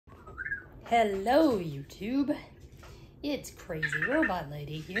Hello YouTube, it's Crazy Robot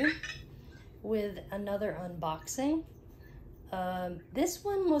Lady here with another unboxing. This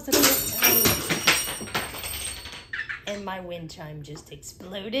one was a bit and my wind chime just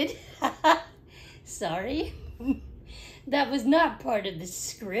exploded. Sorry, that was not part of the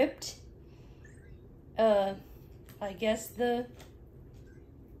script. I guess the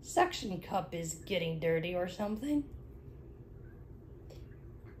suction cup is getting dirty or something.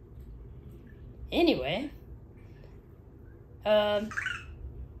 Anyway,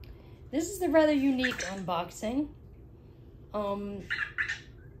 this is a rather unique unboxing.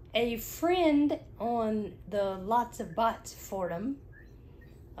 A friend on the Lots of Bots forum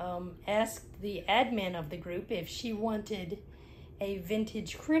asked the admin of the group if she wanted a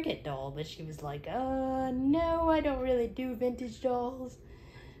vintage cricket doll, but she was like, no, I don't really do vintage dolls,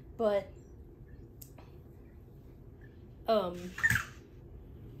 but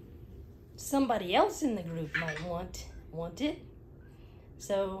somebody else in the group might want it.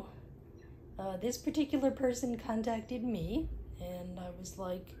 So this particular person contacted me and I was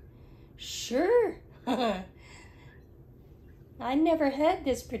like, sure. I never had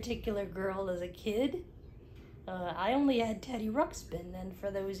this particular girl as a kid. I only had Teddy Ruxpin, and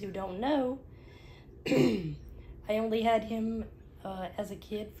for those who don't know, I only had him as a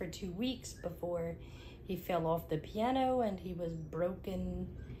kid for 2 weeks before he fell off the piano and he was broken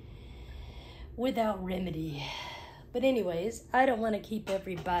without remedy. But anyways, I don't want to keep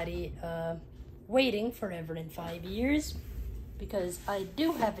everybody waiting forever and 5 years, because I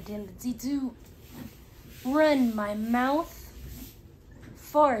do have a tendency to run my mouth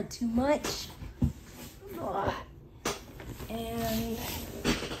far too much. And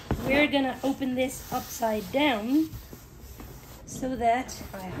we're gonna open this upside down so that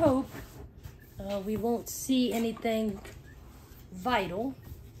I hope we won't see anything vital.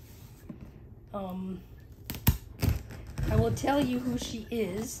 I will tell you who she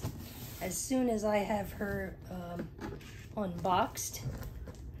is as soon as I have her unboxed.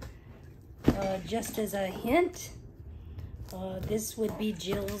 Just as a hint, this would be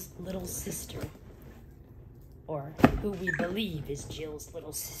Jill's little sister, or who we believe is Jill's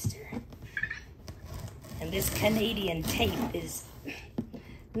little sister. And this Canadian tape is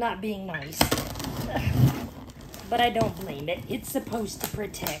not being nice, but I don't blame it. It's supposed to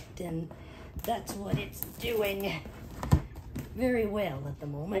protect, and that's what it's doing very well at the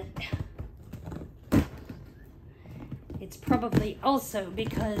moment. It's probably also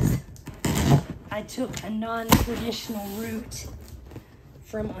because I took a non-traditional route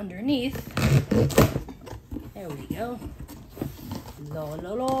from underneath. There we go. La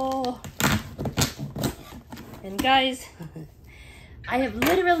la la. And guys, I have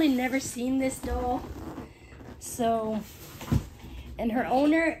literally never seen this doll. So, and her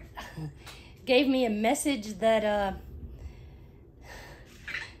owner gave me a message that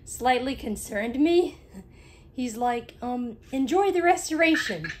slightly concerned me. He's like, enjoy the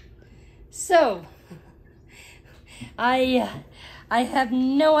restoration. So, I have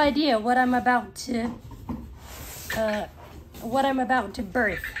no idea what I'm about to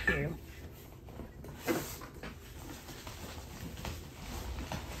birth here.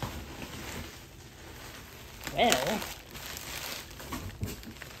 Well,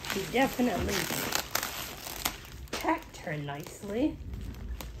 he definitely packed her nicely.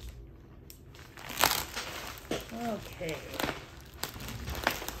 Okay.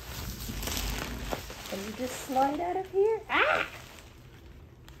 Can you just slide out of here? Ah!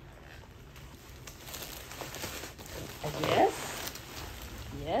 I guess.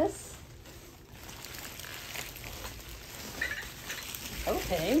 Yes.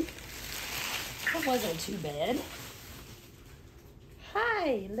 Okay. That wasn't too bad.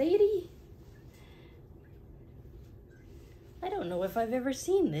 Hi, lady. I don't know if I've ever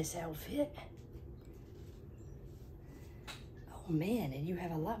seen this outfit. Oh man, and you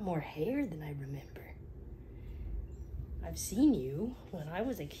have a lot more hair than I remember. I've seen you when I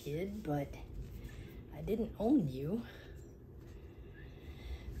was a kid, but I didn't own you.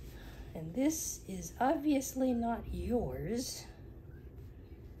 And this is obviously not yours.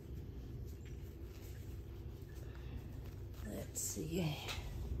 Let's see.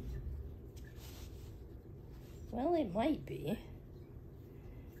 Well, it might be.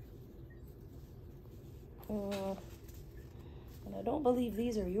 And I don't believe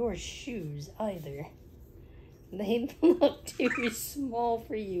these are your shoes either. They look too small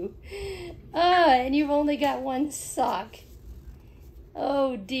for you. And you've only got one sock.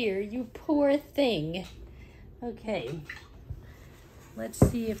 Oh dear, you poor thing. Okay. Let's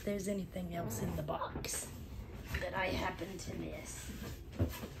see if there's anything else in the box that I happen to miss.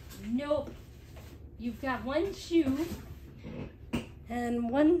 Nope. You've got one shoe and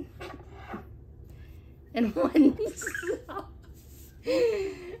one sock.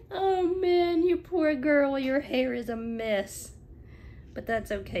 Oh man, you poor girl, your hair is a mess. But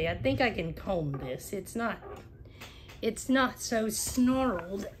that's okay. I think I can comb this. It's not so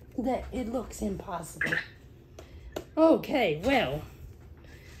snarled that it looks impossible. Okay, well,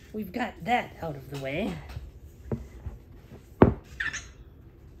 we've got that out of the way.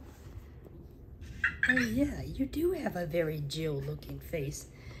 Oh yeah, you do have a very Jill looking face.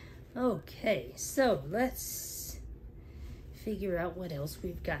 Okay, so let's figure out what else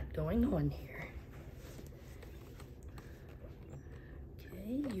we've got going on here.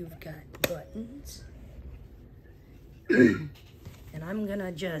 Okay, you've got buttons. And I'm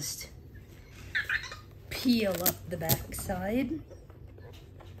gonna just peel up the back side.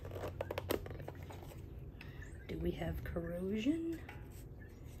 Do we have corrosion?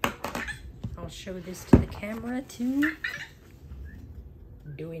 I'll show this to the camera too.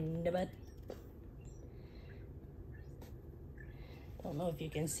 Doing the butt. Don't know if you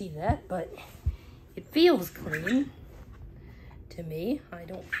can see that, but it feels clean to me. I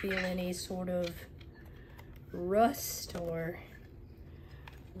don't feel any sort of rust or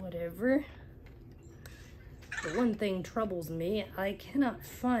whatever. But one thing troubles me. I cannot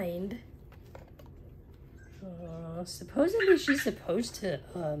find, supposedly she's supposed to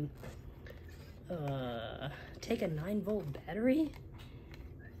take a 9-volt battery,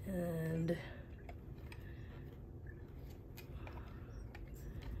 and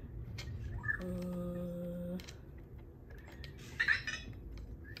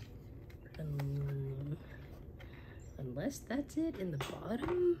unless that's it in the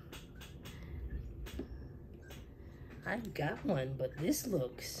bottom. I've got one, but this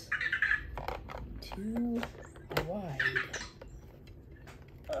looks too wide.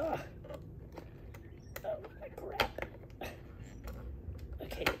 Ugh. Oh my crap.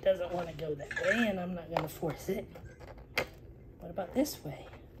 Okay, it doesn't want to go that way, and I'm not going to force it. What about this way?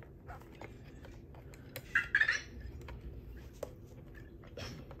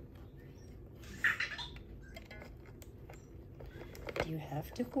 Do you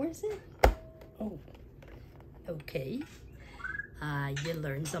have to force it? Oh. Okay, you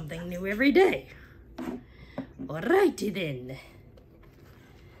learn something new every day. Alrighty then.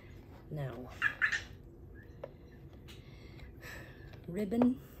 Now,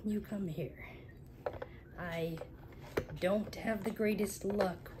 ribbon, you come here. I don't have the greatest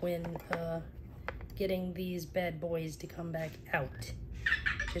luck when getting these bad boys to come back out.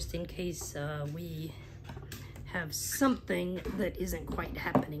 Just in case we have something that isn't quite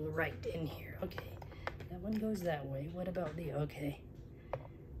happening right in here. Okay. One goes that way. What about the, okay.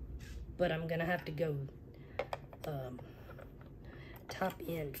 But I'm gonna have to go top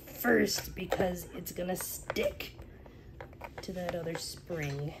end first because it's gonna stick to that other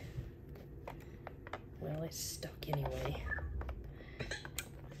spring. Well, it's stuck anyway.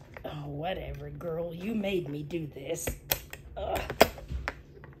 Oh, whatever, girl. You made me do this. Ugh.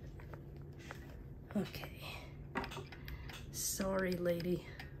 Okay. Sorry, lady.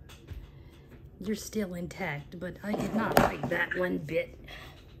 You're still intact, but I did not like that one bit.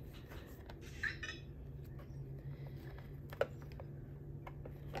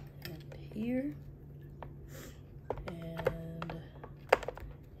 And here. And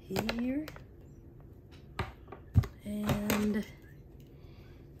here. And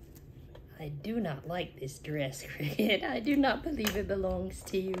I do not like this dress, Cricket. I do not believe it belongs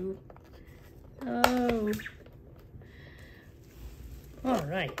to you. Oh. All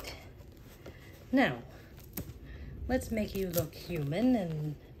right. Now, let's make you look human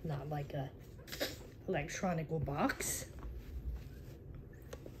and not like a electronical box.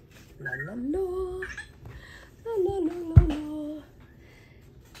 La la la. La la la la la.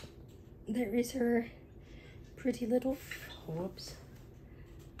 There is her pretty little, whoops.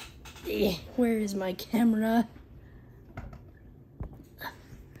 Where is my camera?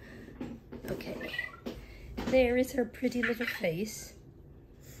 Okay. There is her pretty little face.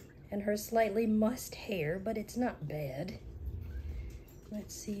 And her slightly mussed hair, but it's not bad.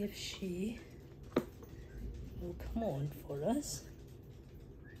 Let's see if she will come on for us.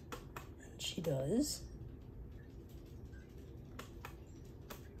 And she does.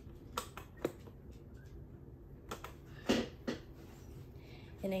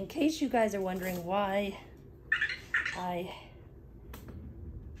 And in case you guys are wondering why I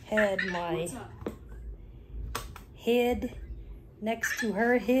had my head next to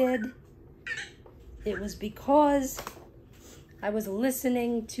her head, it was because I was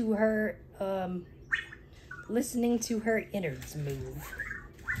listening to her innards move.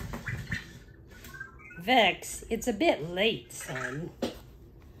 Vex, it's a bit late, son.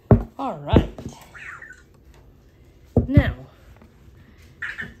 All right. Now,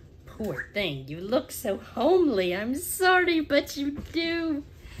 poor thing, you look so homely. I'm sorry, but you do.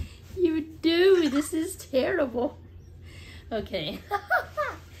 You do. This is terrible. Okay.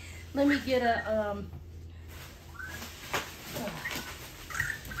 Let me get a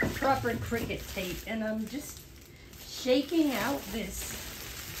proper cricket tape, and I'm just shaking out this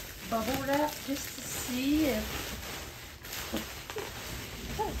bubble wrap just to see if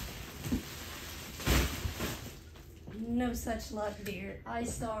no such luck, dear. I'm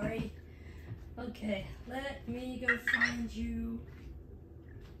sorry. Okay, let me go find you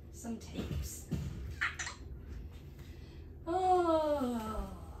some tapes. Oh,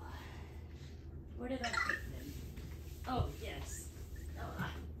 where did I put them? Oh, yes.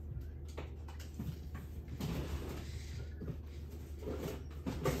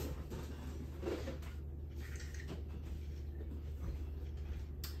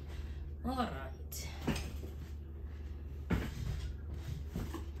 All right.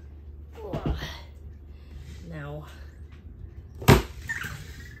 Now, I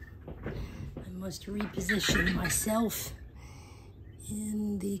must reposition myself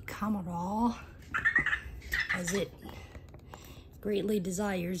in the camera as it greatly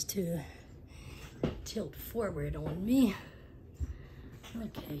desires to tilt forward on me.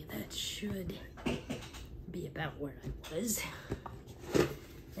 Okay, that should be about where I was.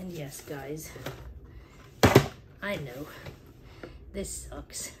 And yes, guys, I know this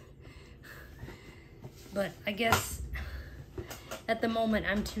sucks, but I guess at the moment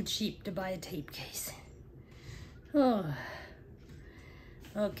I'm too cheap to buy a tape case. Oh,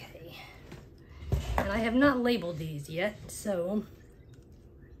 okay. And I have not labeled these yet, so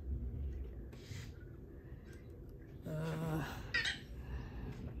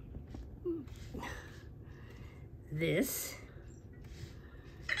this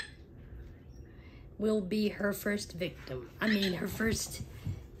will be her first victim. I mean, her first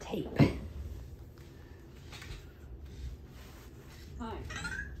tape. Hi.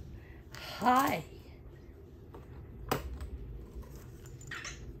 Hi.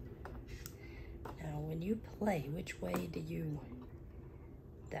 Now, when you play, which way do you?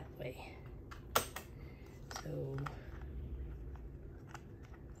 That way. So,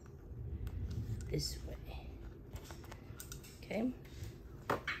 this way. Okay.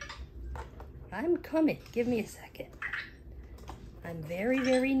 I'm coming. Give me a second. I'm very,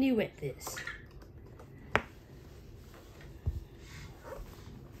 very new at this.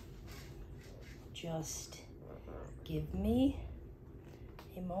 Just give me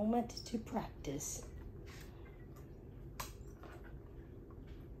a moment to practice.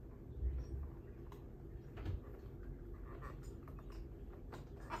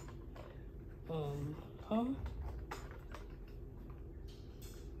 Huh?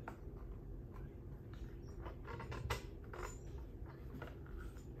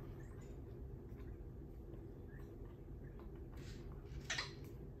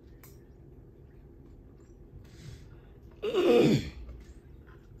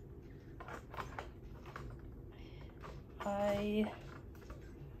 I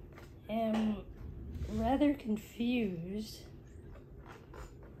am rather confused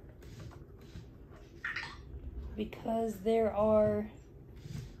because there are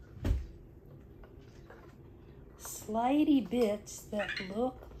slidey bits that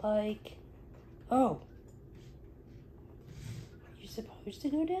look like, oh, are you supposed to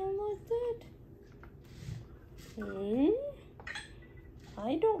go down like that?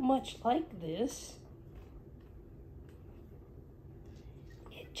 I don't much like this.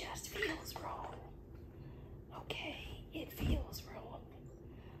 It just feels wrong. Okay, it feels wrong.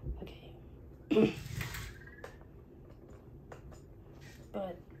 Okay.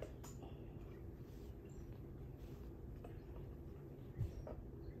 But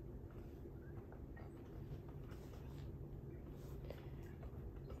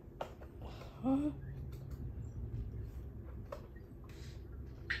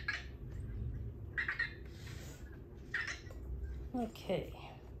okay.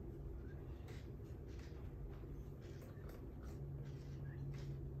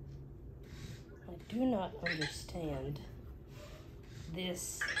 I do not understand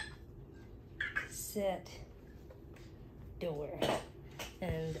this cassette door,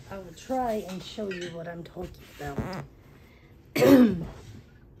 and I will try and show you what I'm talking about.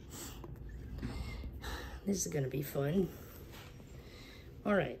 This is gonna be fun.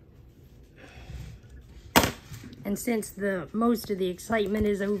 All right. And since the most of the excitement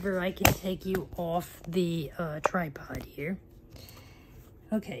is over, I can take you off the tripod here.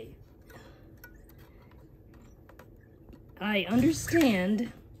 Okay. I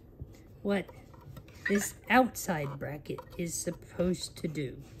understand what this outside bracket is supposed to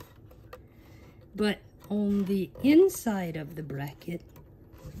do. But on the inside of the bracket,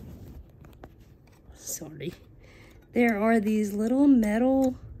 sorry, there are these little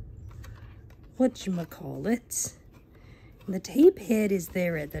metal, whatchamacallits. The tape head is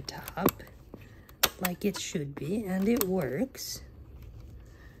there at the top, like it should be, and it works.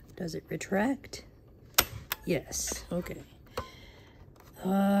 Does it retract? Yes, okay.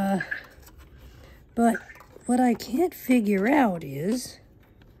 But what I can't figure out is,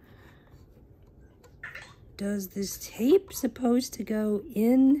 does this tape supposed to go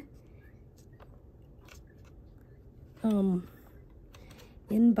in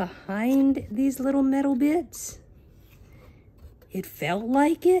behind these little metal bits? It felt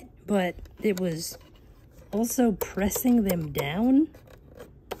like it, but it was also pressing them down.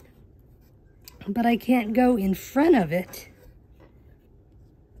 But I can't go in front of it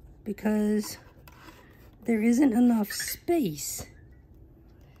because there isn't enough space.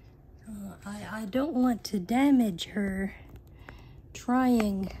 I don't want to damage her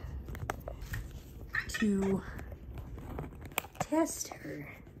trying to test her.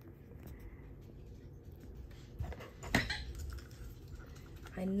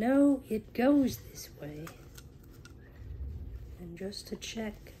 I know it goes this way. And just to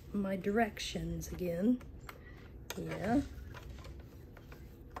check my directions again. Yeah.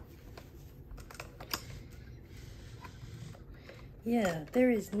 Yeah,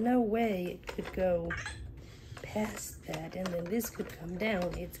 there is no way it could go past that and then this could come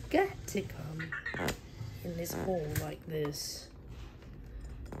down. It's got to come in this hole like this.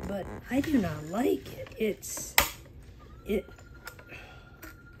 But I do not like it. It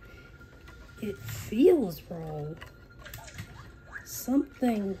feels wrong.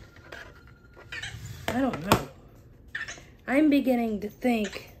 Something, I don't know. I'm beginning to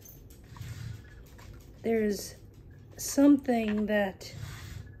think there's something that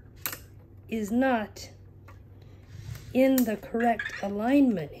is not in the correct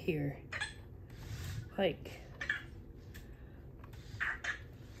alignment here. Like,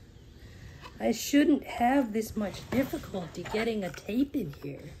 I shouldn't have this much difficulty getting a tape in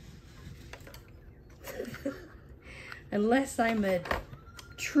here. Unless I'm a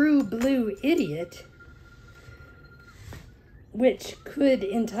true blue idiot, which could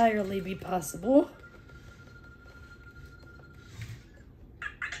entirely be possible.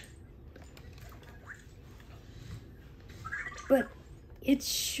 But it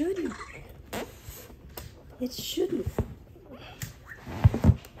shouldn't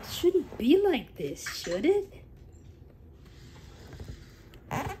be like this, should it?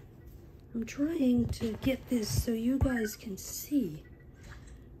 I'm trying to get this so you guys can see.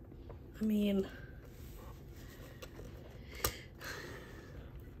 I mean,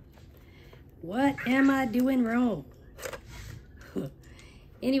 what am I doing wrong?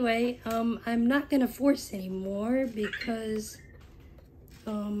 Anyway, I'm not gonna force anymore because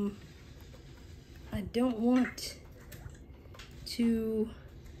I don't want to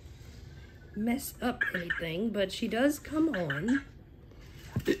mess up anything, but she does come on.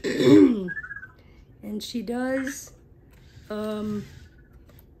 And she does, Howdy,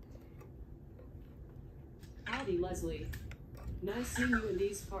 Leslie. Nice seeing you in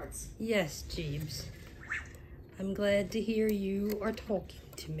these parts. Yes, Jeeves. I'm glad to hear you are talking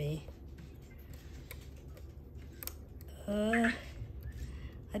to me. I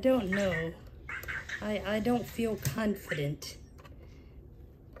don't know. I don't feel confident.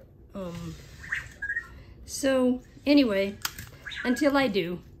 So, anyway, until I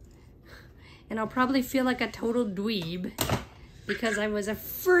do. And I'll probably feel like a total dweeb because I was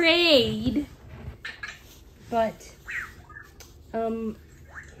afraid. But, I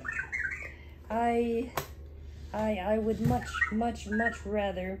would much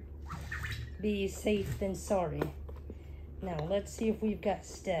rather be safe than sorry. Now, let's see if we've got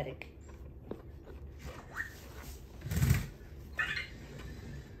static.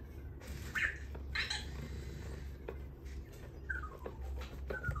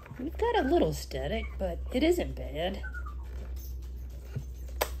 We've got a little static, but it isn't bad.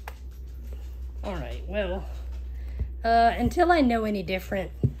 Alright, well, until I know any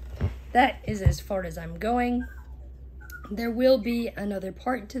different, that is as far as I'm going. There will be another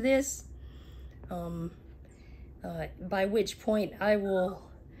part to this, by which point I will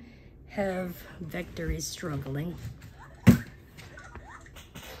have Vector is struggling.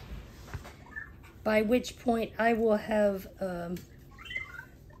 By which point I will have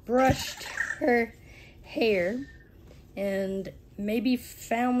brushed her hair and maybe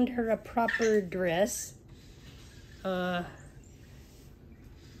found her a proper dress. And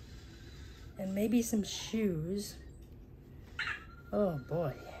maybe some shoes. Oh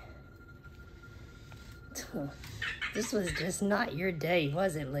boy. This was just not your day,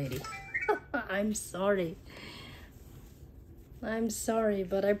 was it, lady? I'm sorry. I'm sorry,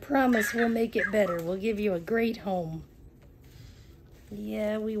 but I promise we'll make it better. We'll give you a great home.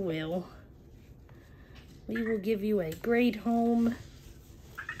 Yeah, we will. We will give you a great home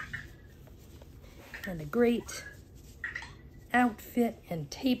and a great outfit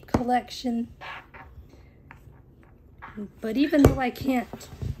and tape collection. But even though I can't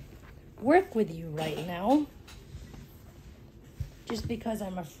work with you right now, just because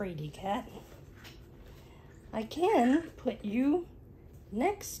I'm a fraidy cat, I can put you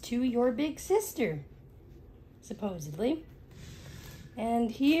next to your big sister, supposedly. And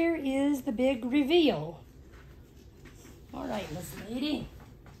here is the big reveal. All right, Miss Lady.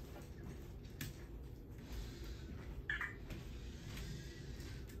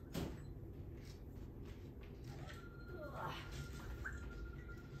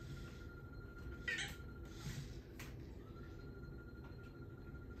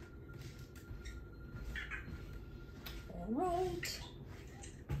 Right.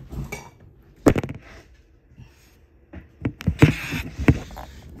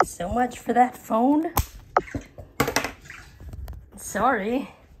 So much for that phone. Sorry.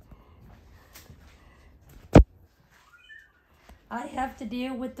 I have to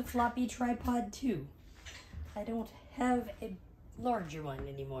deal with the floppy tripod too. I don't have a larger one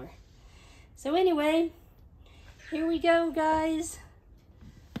anymore. So anyway, here we go, guys.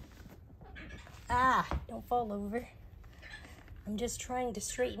 Ah, don't fall over. I'm just trying to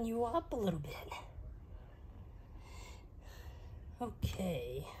straighten you up a little bit.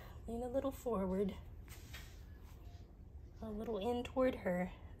 Okay, lean a little forward. A little in toward her.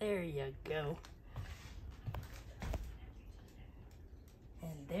 There you go.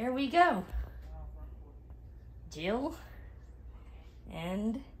 And there we go. Jill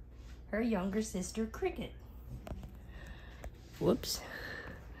and her younger sister, Cricket. Whoops.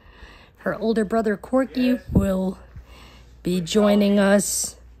 Her older brother, Corky, will be joining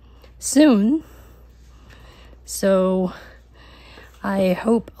us soon. So I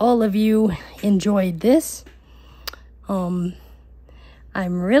hope all of you enjoyed this. I'm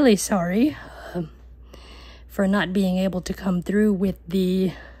really sorry for not being able to come through with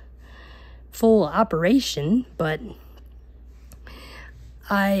the full operation, but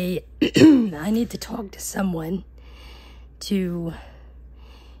I need to talk to someone to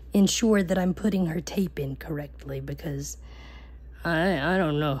ensure that I'm putting her tape in correctly, because I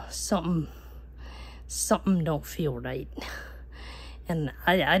don't know, something don't feel right, and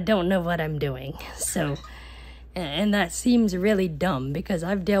I don't know what I'm doing. So, and that seems really dumb, because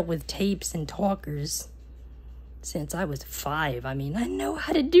I've dealt with tapes and talkers since I was 5. I mean, I know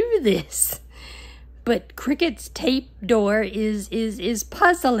how to do this, but Cricket's tape door is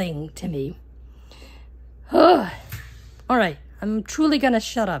puzzling to me. All right, I'm truly gonna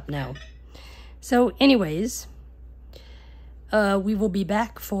shut up now. So anyways, we will be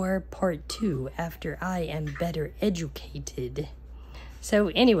back for part 2 after I am better educated. So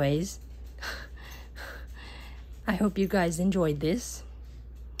anyways, I hope you guys enjoyed this.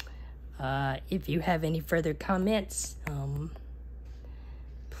 If you have any further comments,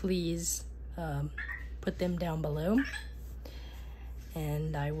 please put them down below.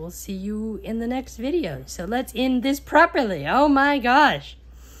 And I will see you in the next video. So let's end this properly. Oh my gosh.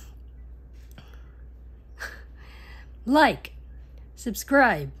 Like,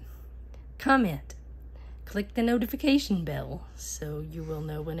 subscribe, comment, click the notification bell so you will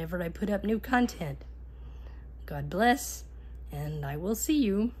know whenever I put up new content. God bless, and I will see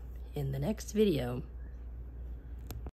you in the next video.